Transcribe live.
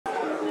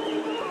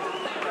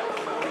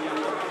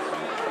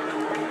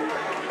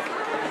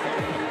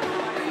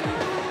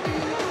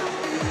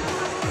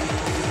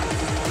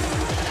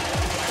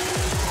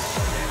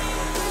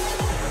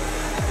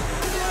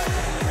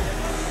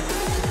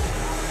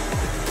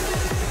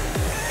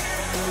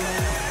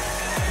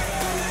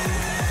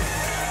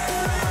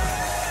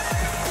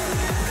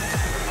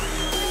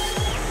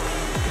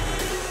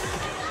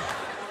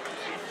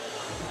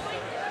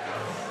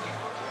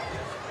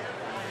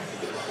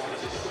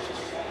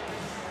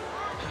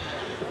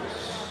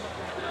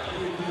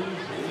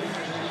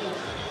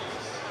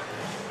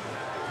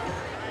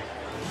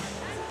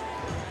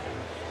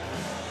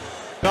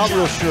not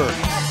real sure.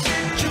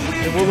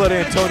 And we'll let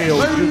Antonio do the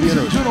Ladies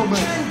interview. and gentlemen,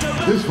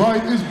 this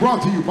fight is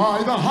brought to you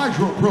by the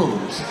Hydro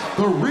Pros,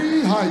 the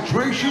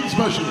rehydration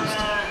specialist.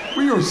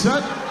 We are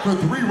set for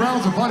 3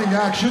 rounds of fighting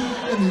action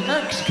in the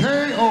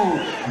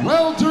XKO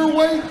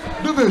welterweight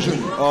division.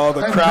 Oh,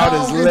 the crowd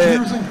is lit.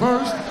 Introducing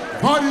first,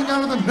 fighting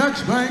out of the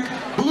next bank,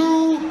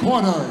 blue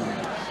corner.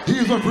 He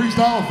is a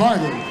freestyle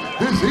fighter.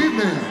 This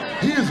evening,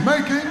 he is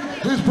making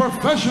his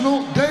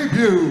professional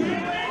debut.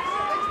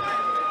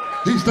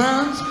 He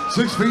stands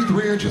 6 feet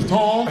 3 inches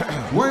tall,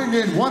 weighing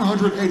in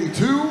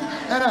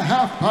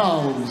 182.5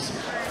 pounds.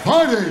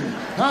 Fighting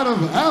out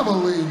of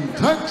Abilene,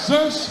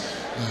 Texas,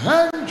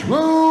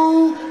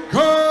 Andrew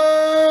Curran.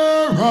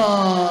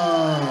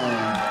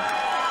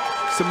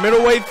 It's a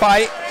middleweight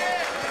fight.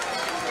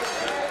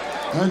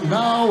 And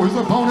now his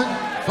opponent,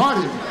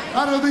 fighting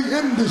out of the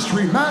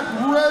industry mat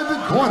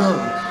red corner,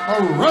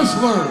 a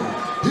wrestler.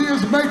 He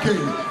is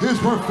making his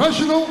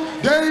professional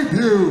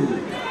debut.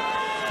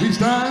 He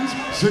stands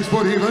 6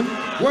 foot even,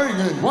 weighing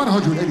in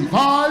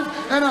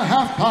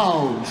 185.5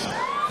 pounds.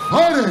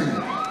 Fighting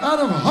out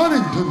of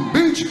Huntington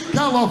Beach,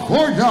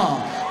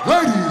 California,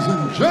 ladies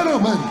and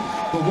gentlemen,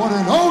 the one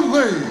and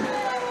only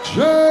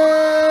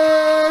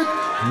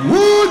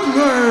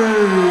Woodley.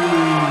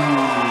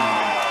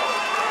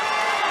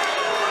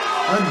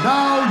 And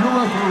now your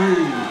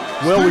referee.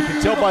 Well, we can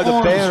tell by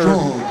the banner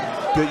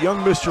that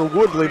young Mr.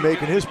 Woodley,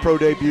 making his pro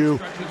debut,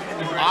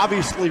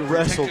 obviously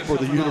wrestled for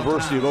the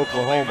University of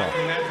Oklahoma.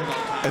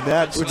 And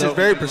that's which is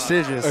very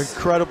prestigious.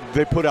 Incredible.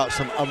 They put out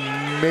some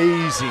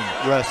amazing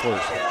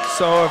wrestlers.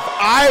 So if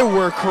I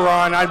were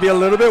Curran, I'd be a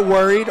little bit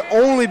worried,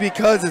 only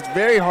because it's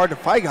very hard to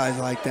fight guys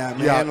like that,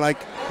 man. Yeah.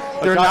 Like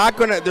they're not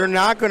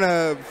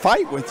gonna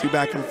fight with you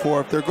back and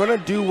forth. They're gonna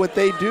do what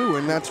they do,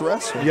 and that's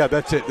wrestle. Yeah,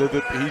 that's it.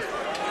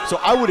 So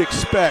I would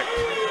expect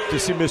to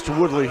see Mr.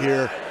 Woodley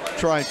here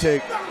try and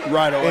take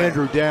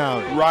Andrew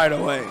down right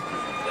away.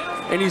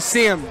 And you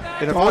see him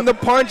on the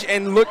punch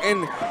and look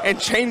and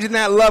changing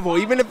that level,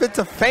 even if it's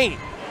a feint.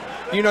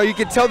 You know, you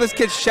can tell this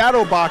kid's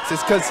shadow boxes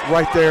because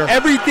right there,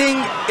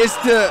 everything is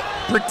to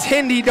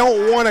pretend he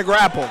don't want to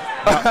grapple.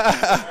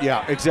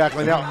 Yeah,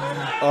 exactly. Now,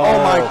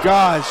 oh my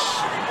gosh,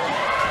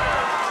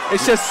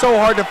 it's just so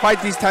hard to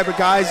fight these type of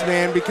guys,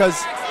 man,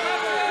 because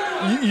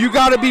you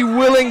got to be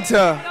willing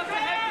to,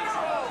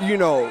 you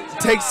know,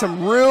 take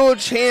some real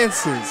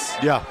chances.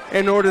 Yeah.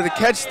 In order to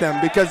catch them,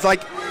 because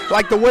like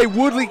the way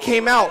Woodley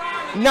came out,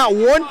 not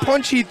one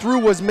punch he threw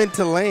was meant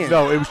to land.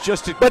 No, it was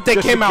just a, but they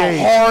came out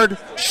hard,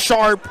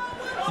 sharp,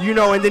 you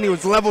know, and then he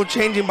was level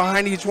changing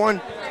behind each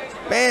one.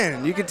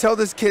 Man, you can tell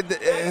this kid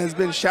that has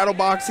been shadow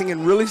boxing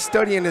and really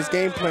studying his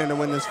game plan to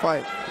win this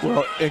fight.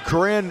 Well, and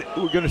Curran,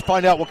 we're going to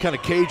find out what kind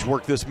of cage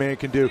work this man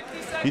can do,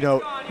 you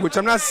know. Which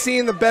I'm not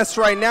seeing the best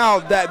right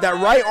now. That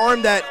right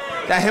arm that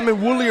him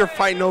and Woodley are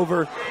fighting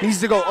over needs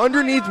to go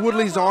underneath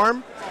Woodley's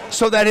arm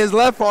so that his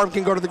left arm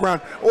can go to the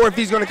ground. Or if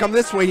he's going to come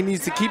this way, he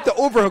needs to keep the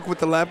overhook with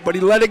the left, but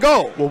he let it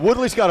go. Well,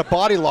 Woodley's got a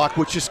body lock,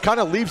 which just kind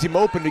of leaves him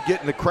open to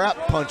getting the crap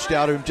punched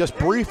out of him just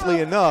briefly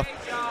enough.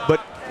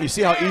 But you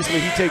see how easily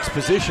he takes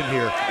position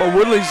here. But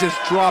Woodley's just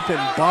dropping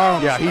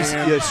bombs. Yeah, he's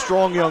a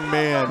strong young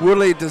man.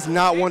 Woodley does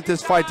not want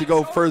this fight to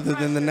go further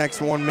than the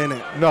next 1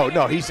 minute. No,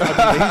 he's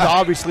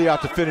obviously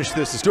out to finish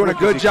this. He's doing a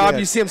good job.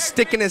 You see him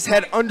sticking his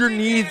head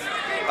underneath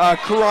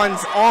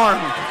Curran's arm,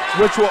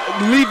 which will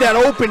leave that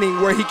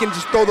opening where he can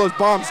just throw those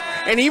bombs.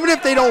 And even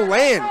if they don't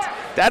land,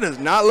 that does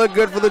not look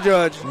good for the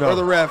judge or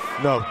the ref.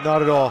 No,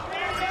 not at all.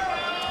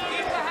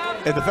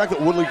 And the fact that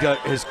Woodley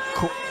has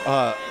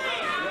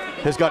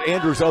got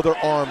Andrew's other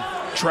arm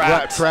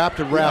trapped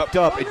and wrapped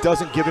up, it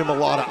doesn't give him a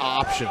lot of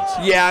options.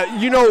 Yeah,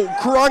 you know,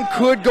 Curran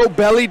could go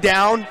belly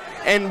down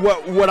and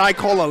what I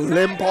call a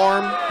limp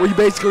arm, where you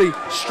basically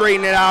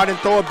straighten it out and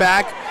throw it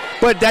back.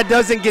 But that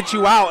doesn't get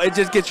you out. It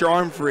just gets your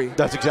arm free.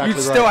 That's exactly right.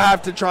 You still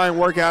have to try and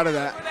work out of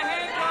that.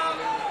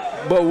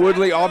 But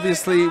Woodley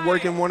obviously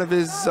working one of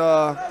his,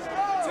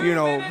 you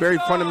know, very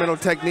fundamental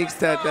techniques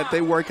that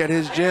they work at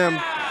his gym,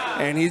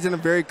 and he's in a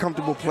very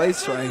comfortable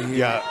place right here.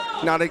 Yeah.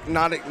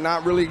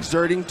 Not really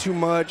exerting too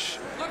much,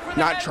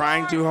 not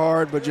trying too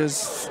hard, but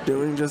just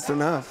doing just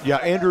enough. Yeah,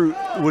 Andrew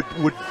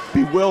would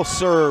be well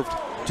served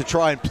to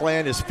try and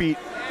plant his feet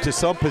to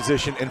some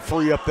position and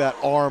free up that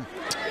arm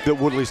that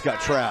Woodley's got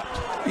trapped.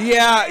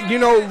 Yeah, you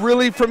know,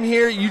 really from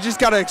here, you just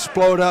got to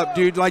explode up,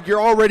 dude. Like, you're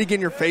already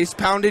getting your face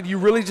pounded. You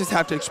really just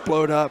have to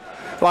explode up.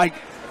 Like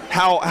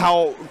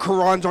how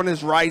Curran's on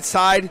his right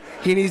side,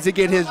 he needs to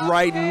get his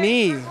right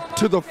knee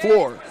to the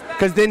floor,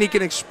 because then he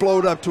can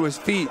explode up to his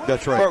feet.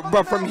 That's right.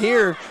 But from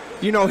here,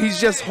 you know, he's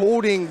just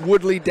holding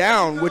Woodley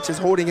down, which is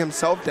holding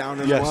himself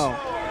down as well.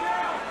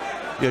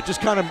 Yeah,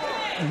 just kind of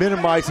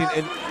minimizing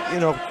and,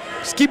 you know,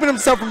 just keeping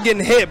himself from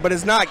getting hit, but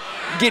it's not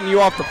getting you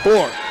off the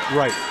floor.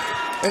 Right.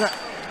 And,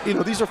 you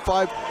know, these are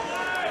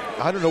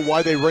I don't know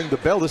why they ring the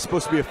bell. This is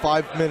supposed to be a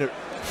 5-minute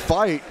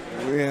fight.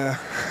 Yeah.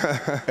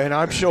 And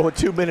I'm showing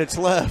 2 minutes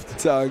left.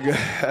 It's all good.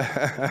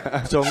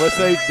 So unless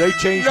they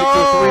change it to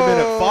a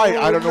 3-minute fight,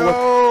 I don't know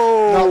what.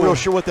 Not real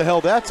sure what the hell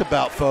that's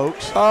about,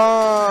 folks.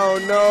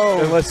 Oh no!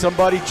 Unless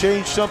somebody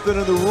changed something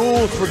in the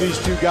rules for these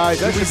two guys.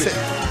 That's just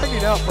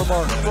finding out from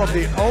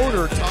the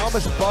owner,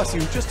 Thomas Bussey,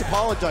 who just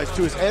apologized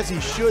to us, as he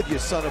should, you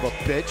son of a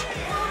bitch.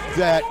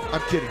 That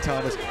I'm kidding,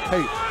 Thomas.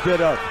 Hey,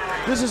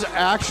 this is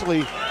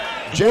actually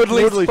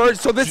Woodley's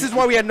first. So this is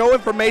why we had no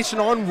information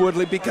on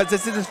Woodley, because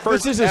this is his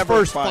first. This is his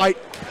first fight,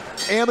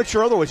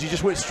 amateur. Otherwise, he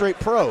just went straight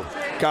pro.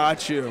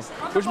 Got you.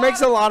 Which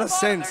makes a lot of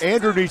sense.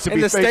 Andrew needs to in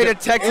be the state of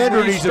Texas.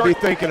 Andrew needs to be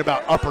thinking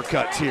about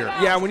uppercuts here.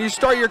 Yeah, when you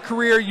start your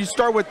career, you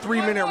start with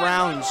 3-minute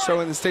rounds.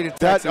 So in the state of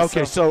Texas.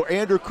 Okay, so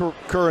Andrew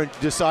Curran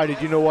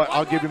decided, you know what?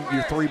 I'll give him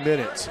your 3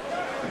 minutes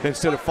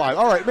instead of 5.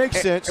 All right,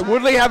 makes sense. And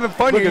Woodley having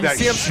fun here. You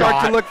see him shot.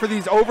 start to look for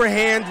these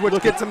overhands,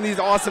 which gets him these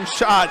awesome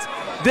shots.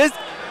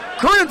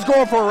 Curran's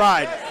going for a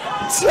ride.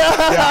 Yeah,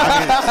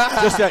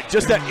 I mean,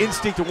 just that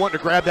instinct of wanting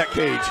to grab that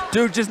cage.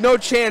 Dude, just no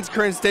chance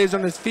Curran stays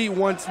on his feet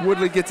once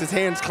Woodley gets his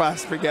hands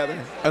clasped together.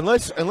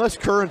 Unless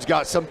Curran's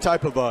got some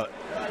type of a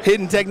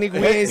hidden technique we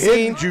ain't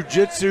seen.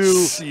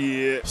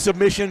 JiuJitsu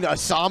submission, a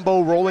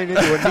sambo rolling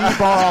into a knee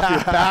bar off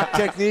your back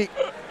technique.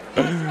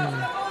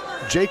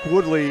 Jake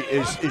Woodley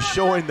is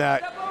showing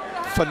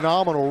that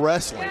phenomenal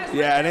wrestling.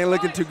 Yeah, it ain't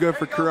looking too good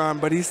for Curran,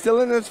 but he's still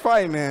in this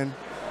fight, man.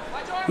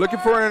 Looking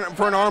for an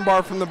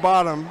armbar from the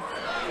bottom.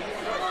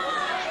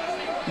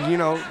 You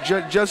know,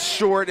 just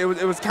short. It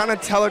was kind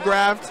of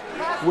telegraphed,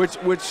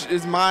 which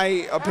is my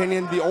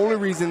opinion the only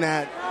reason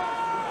that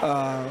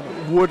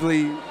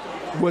Woodley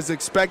was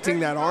expecting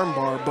that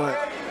armbar.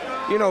 But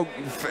you know,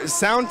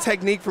 sound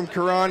technique from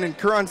Curran, and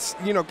Curran's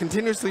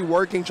continuously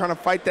working, trying to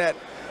fight that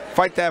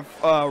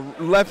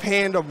left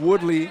hand of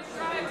Woodley.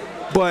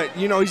 But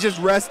he's just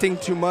resting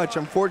too much.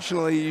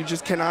 Unfortunately, you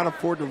just cannot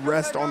afford to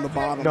rest on the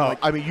bottom. No,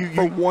 I mean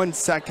for 1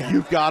 second.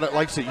 You've got to,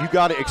 like I said, you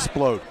got to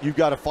explode. You've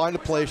got to find a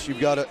place. You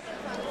got to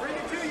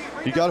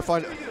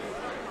find.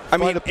 I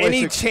mean,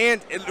 any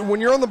chance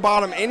when you're on the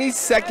bottom, any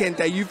second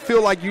that you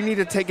feel like you need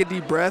to take a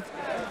deep breath,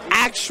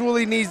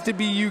 actually needs to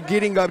be you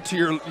getting up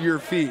to your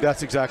feet.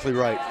 That's exactly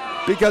right.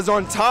 Because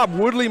on top,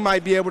 Woodley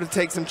might be able to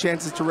take some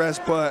chances to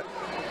rest, but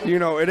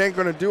it ain't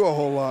going to do a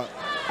whole lot.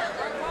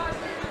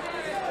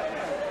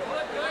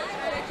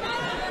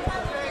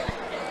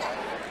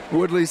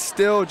 Woodley's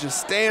still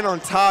just staying on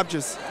top,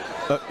 just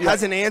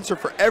has an answer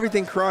for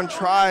everything Curran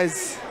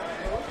tries.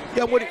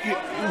 Yeah,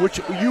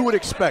 which you would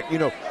expect,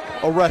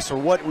 a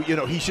wrestler.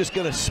 He's just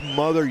going to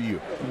smother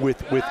you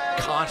with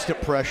constant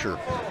pressure,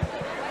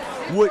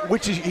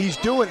 which he's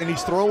doing, and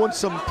he's throwing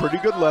some pretty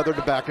good leather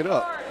to back it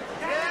up.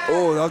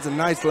 Oh, that was a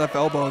nice left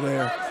elbow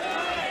there.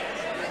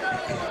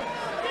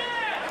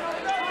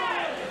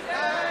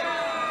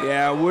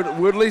 Yeah,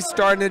 Woodley's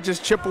starting to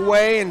just chip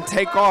away and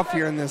take off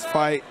here in this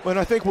fight. And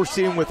I think we're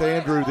seeing with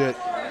Andrew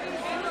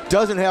that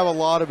doesn't have a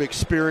lot of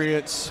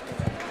experience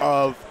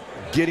of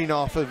getting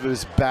off of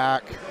his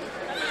back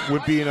when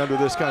being under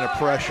this kind of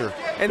pressure.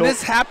 And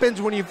this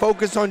happens when you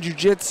focus on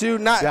jiu-jitsu.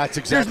 That's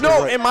exactly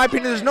right. In my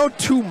opinion, there's no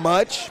too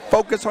much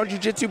focus on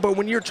jiu-jitsu, but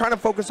when you're trying to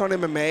focus on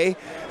MMA,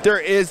 there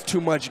is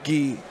too much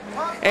gi.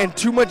 And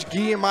too much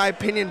gi, in my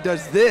opinion,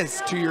 does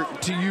this to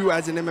you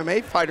as an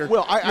MMA fighter.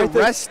 Well, I think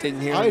resting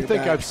here. I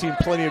think I've seen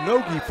plenty of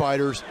no-gi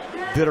fighters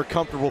that are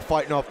comfortable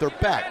fighting off their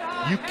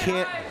back. You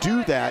can't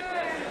do that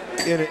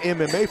in an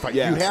MMA fight.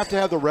 Yes. You have to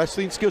have the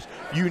wrestling skills.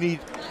 You need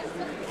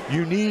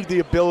the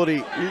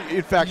ability.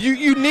 In fact,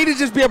 you need to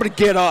just be able to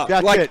get up.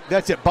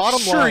 That's it.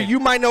 Bottom line. Sure, you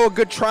might know a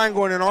good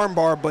triangle and an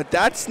armbar, but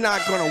that's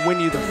not going to win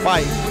you the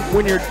fight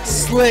when you're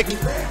slick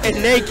and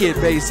naked,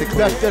 basically.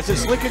 That's a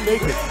slick and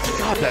naked.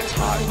 God, that's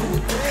hot.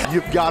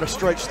 You've got to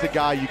stretch the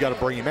guy. You got to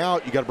bring him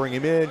out. You got to bring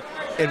him in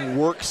and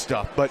work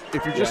stuff. But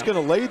if you're just going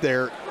to lay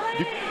there,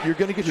 you're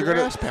going to get your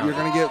ass pounded.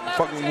 You're going to get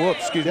fucking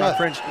whooped, excuse my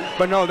French.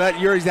 But no,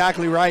 you're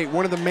exactly right.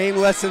 One of the main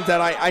lessons that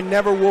I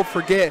never will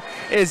forget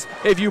is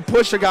if you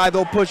push a guy,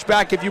 they'll push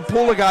back. If you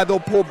pull a guy, they'll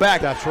pull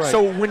back. That's right.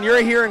 So when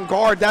you're here in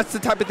guard, that's the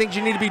type of things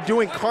you need to be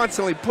doing,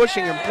 constantly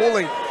pushing and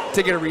pulling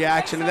to get a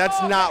reaction. And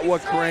that's not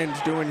what Curran's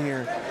doing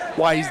here,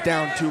 why he's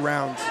down 2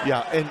 rounds.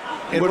 Yeah, and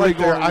Woodley right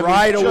there,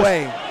 right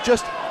away.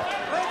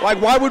 Like,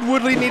 why would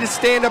Woodley need to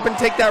stand up and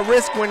take that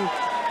risk when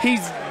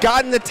he's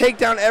gotten the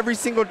takedown every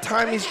single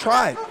time he's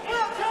tried?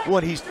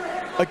 Well, you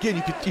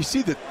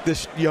see that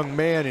this young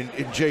man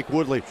in Jake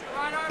Woodley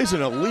is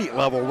an elite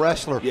level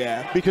wrestler.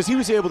 Yeah. Because he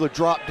was able to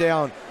drop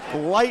down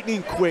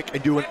lightning quick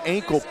and do an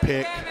ankle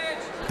pick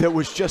that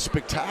was just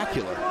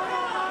spectacular.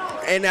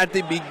 And at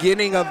the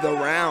beginning of the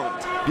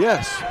round.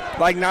 Yes.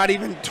 Like not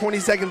even 20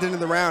 seconds into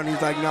the round,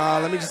 he's like, nah,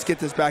 let me just get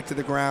this back to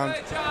the ground.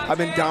 I've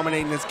been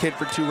dominating this kid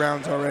for 2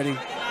 rounds already.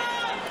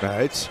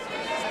 It's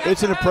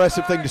an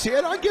impressive thing to see.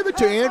 And I give it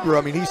to Andrew.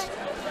 I mean,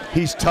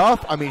 he's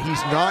tough. I mean,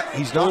 he's not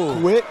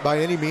quit by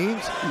any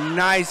means.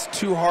 Nice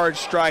 2 hard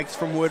strikes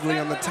from Woodley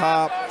on the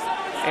top.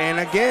 And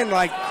again,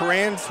 like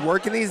Curran's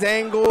working these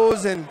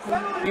angles and,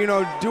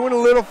 doing a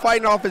little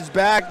fighting off his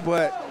back,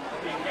 but,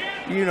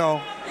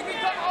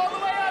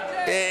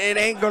 it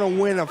ain't gonna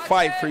win a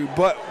fight for you.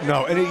 But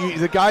no, and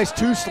the guy's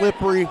too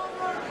slippery.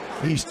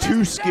 He's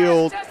too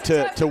skilled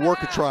to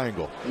work a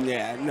triangle.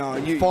 Yeah, no,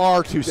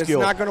 far too skilled. It's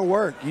not gonna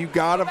work. You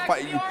gotta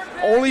fight.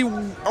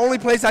 Only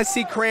place I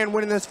see Curran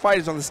winning this fight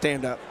is on the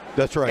stand-up.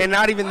 That's right. And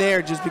not even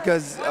there, just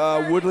because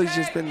Woodley's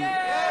just been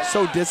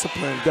so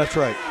disciplined. That's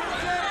right.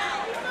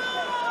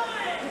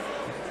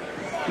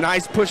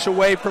 Nice push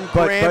away from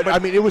Curran. But I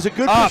mean, it was a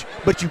good push,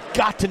 but you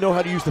got to know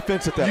how to use the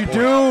fence at that point.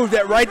 You do.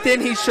 That right then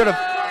he should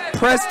have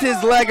pressed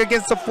his leg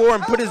against the floor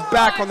and put his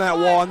back on that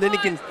wall, and then he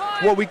can,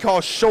 what we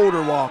call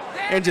shoulder walk,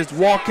 and just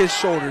walk his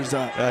shoulders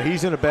up.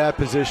 He's in a bad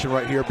position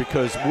right here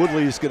because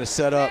Woodley is going to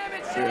set up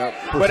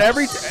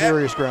for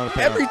serious ground and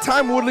pound. Every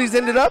time Woodley's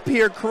ended up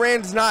here,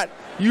 Curran's not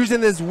using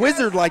this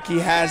wizard like he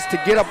has to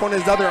get up on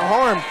his other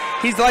arm.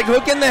 He's like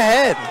hooking the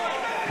head.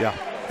 Yeah.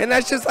 And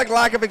that's just like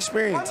lack of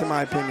experience, in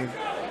my opinion.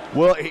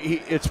 Well,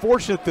 it's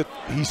fortunate that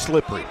he's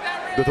slippery,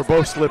 that they're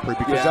both slippery,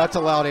 because that's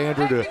allowed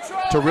Andrew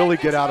to really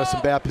get out of some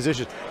bad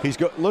positions. He's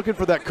looking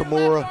for that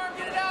Kimura,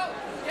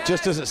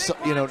 just doesn't,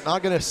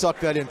 not going to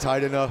suck that in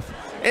tight enough.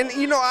 And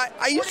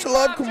I used to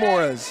love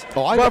Kimuras,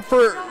 but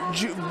for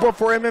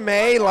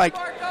MMA, like,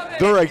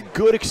 they're a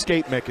good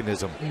escape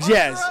mechanism.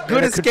 Yes,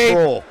 good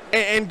escape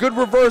and good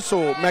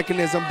reversal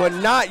mechanism, but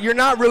you're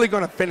not really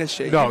going to finish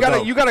it.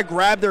 You gotta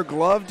grab their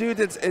glove, dude.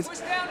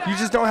 You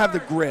just don't have the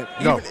grip.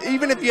 No.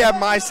 Even if you have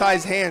my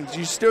size hands,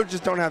 you still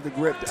just don't have the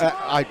grip.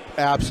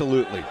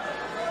 Absolutely.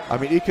 I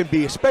mean, it can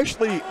be,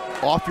 especially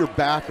off your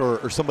back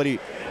or somebody,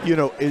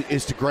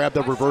 is to grab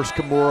the reverse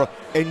Kimura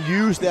and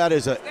use that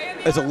as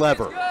a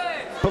lever.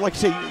 But like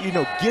you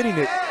say, getting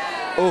it,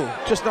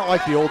 just not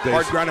like the old days.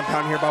 Hard ground and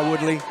pound here by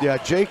Woodley. Yeah,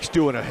 Jake's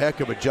doing a heck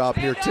of a job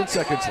here. 10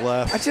 seconds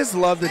left. I just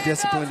love the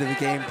discipline to the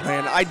game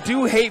plan. I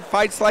do hate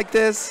fights like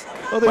this,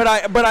 but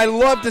I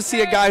love to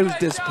see a guy who's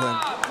disciplined.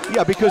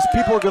 Yeah, because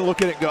people are going to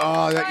look at it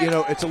and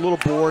go, it's a little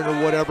boring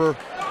or whatever.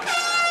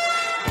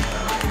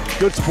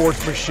 Good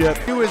sportsmanship.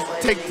 You is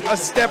take a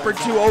step or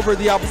two over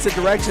the opposite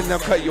direction, they'll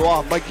cut you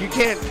off. Like you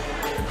can't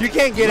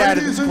get out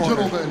of this corner. Ladies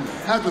and gentlemen,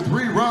 after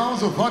 3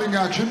 rounds of fighting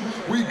action,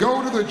 we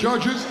go to the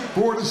judges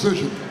for a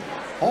decision.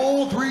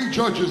 All 3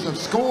 judges have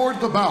scored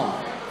the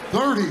bout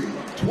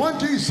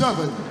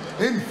 30-27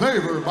 in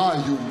favor by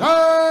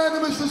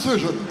unanimous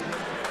decision.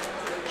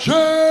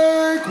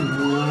 Jake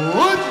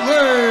Woodley.